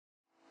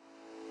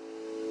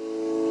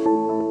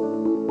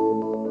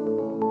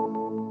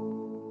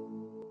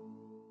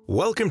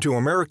Welcome to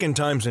American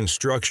Time's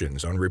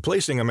instructions on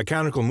replacing a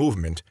mechanical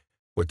movement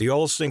with the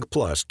AllSync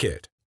Plus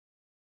kit.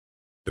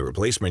 The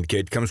replacement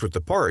kit comes with the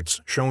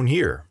parts shown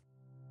here.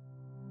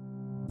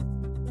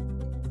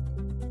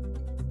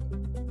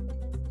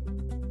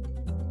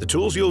 The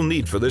tools you'll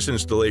need for this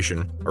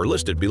installation are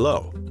listed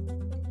below.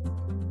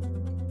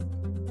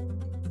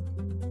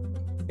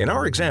 In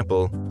our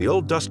example, the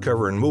old dust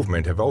cover and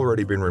movement have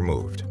already been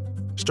removed.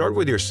 Start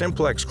with your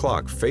Simplex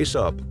clock face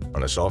up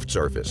on a soft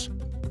surface,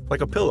 like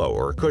a pillow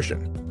or a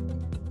cushion.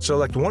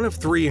 Select one of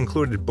three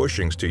included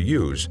bushings to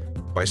use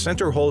by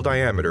center hole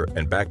diameter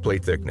and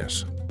backplate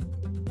thickness.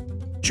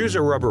 Choose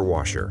a rubber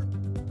washer.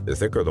 The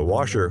thicker the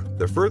washer,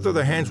 the further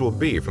the hands will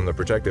be from the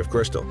protective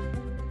crystal.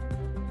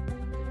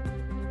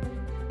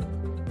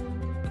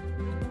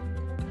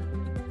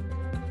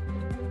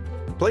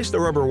 Place the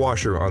rubber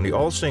washer on the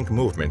AllSync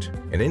movement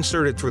and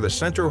insert it through the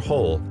center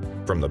hole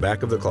from the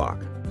back of the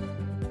clock.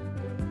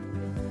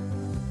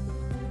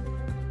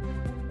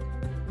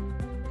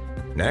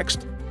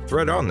 Next,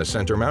 thread on the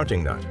center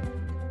mounting nut.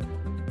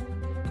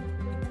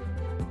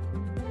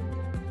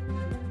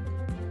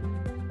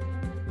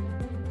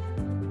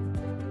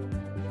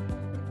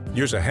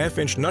 Use a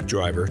 1/2-inch nut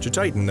driver to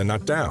tighten the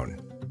nut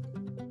down.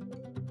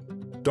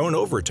 Don't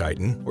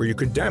over-tighten or you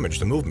could damage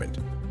the movement.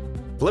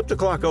 Flip the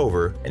clock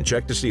over and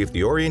check to see if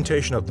the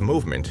orientation of the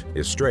movement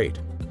is straight,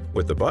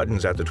 with the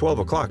buttons at the 12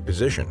 o'clock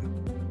position.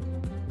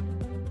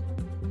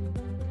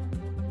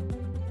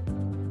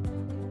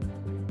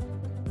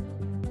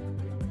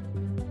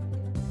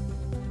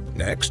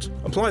 Next,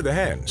 apply the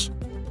hands,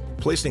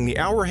 placing the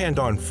hour hand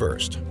on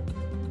first.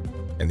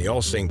 In the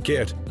AllSync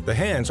kit, the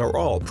hands are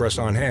all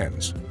press-on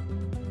hands.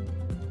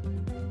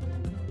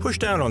 Push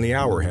down on the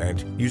hour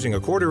hand using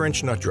a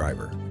 1/4-inch nut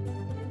driver.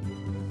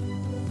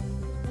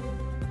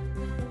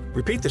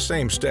 Repeat the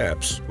same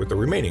steps with the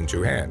remaining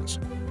two hands.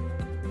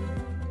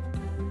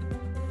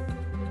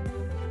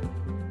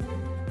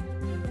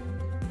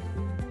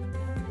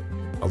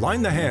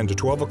 Align the hand to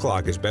 12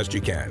 o'clock as best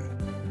you can.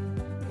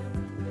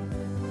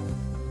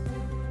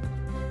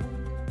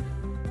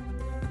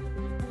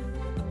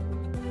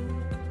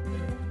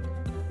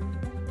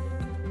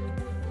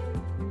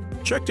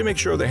 Check to make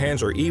sure the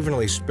hands are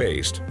evenly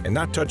spaced and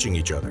not touching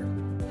each other.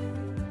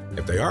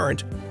 If they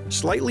aren't,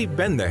 slightly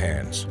bend the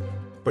hands,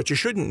 but you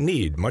shouldn't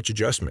need much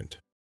adjustment.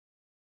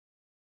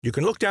 You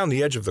can look down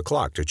the edge of the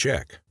clock to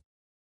check.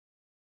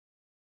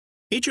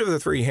 Each of the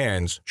three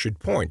hands should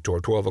point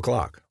toward 12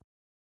 o'clock.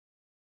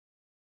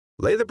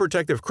 Lay the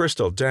protective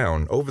crystal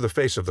down over the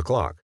face of the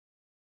clock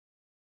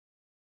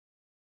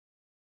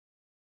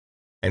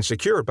and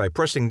secure it by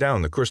pressing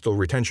down the crystal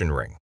retention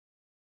ring.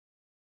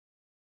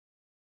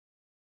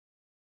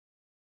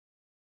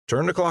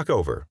 Turn the clock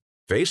over,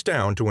 face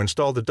down to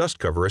install the dust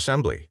cover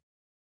assembly.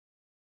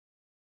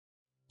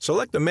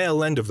 Select the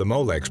male end of the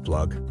Molex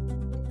plug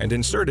and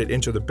insert it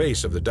into the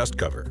base of the dust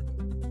cover.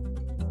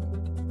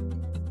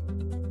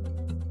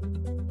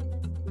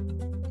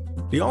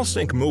 The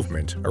AllSync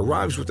movement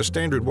arrives with the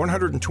standard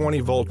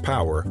 120-volt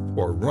power,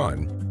 or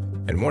run,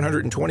 and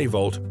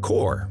 120-volt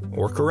core,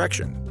 or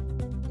correction.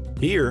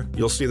 Here,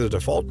 you'll see the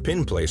default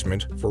pin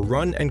placement for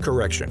run and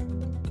correction.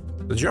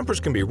 The jumpers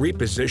can be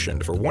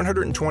repositioned for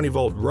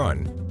 120-volt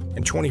run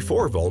and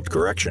 24-volt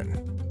correction,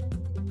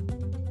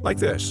 like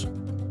this.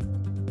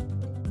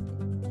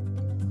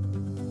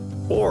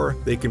 Or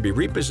they can be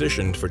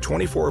repositioned for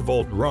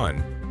 24-volt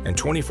run and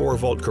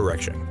 24-volt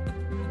correction.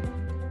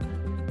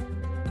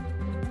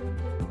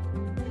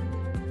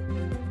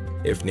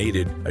 If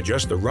needed,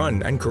 adjust the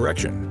run and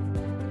correction.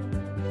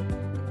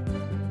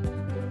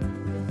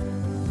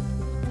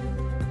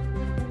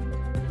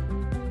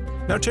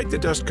 Now take the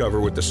dust cover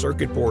with the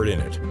circuit board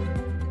in it.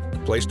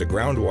 Place the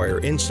ground wire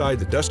inside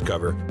the dust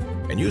cover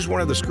and use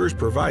one of the screws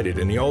provided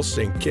in the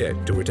AllSync kit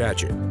to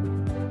attach it.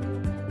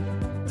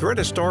 Thread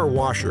a star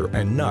washer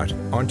and nut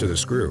onto the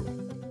screw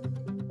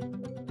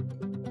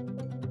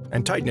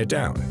and tighten it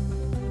down.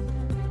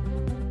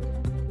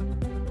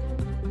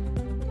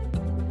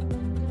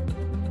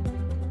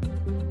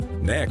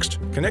 Next,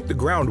 connect the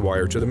ground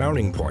wire to the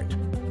mounting point.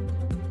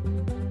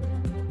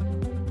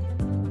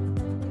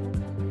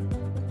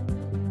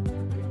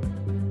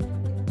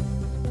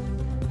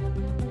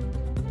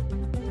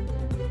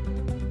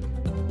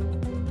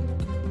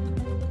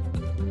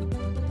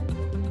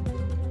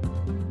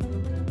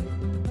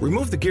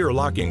 Remove the gear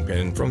locking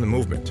pin from the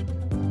movement.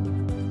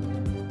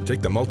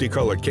 Take the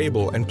multicolored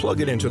cable and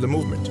plug it into the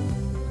movement.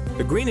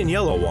 The green and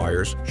yellow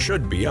wires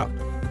should be up.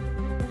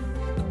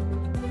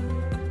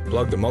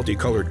 Plug the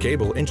multicolored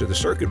cable into the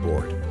circuit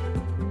board.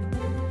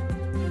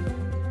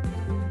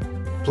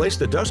 Place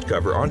the dust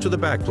cover onto the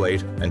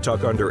backplate and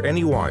tuck under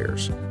any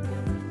wires.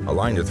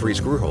 Align the three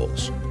screw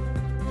holes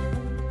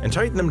and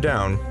tighten them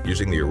down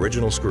using the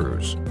original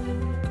screws.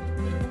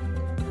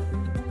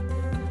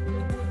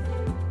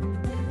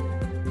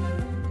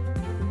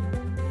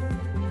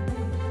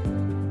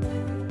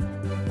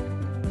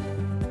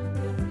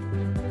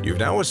 You've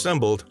now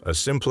assembled a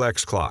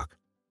Simplex clock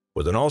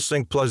with an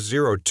AllSync Plus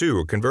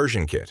 02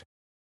 conversion kit.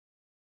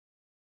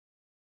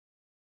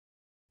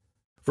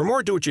 For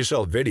more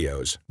do-it-yourself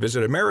videos,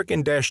 visit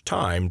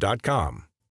American-Time.com.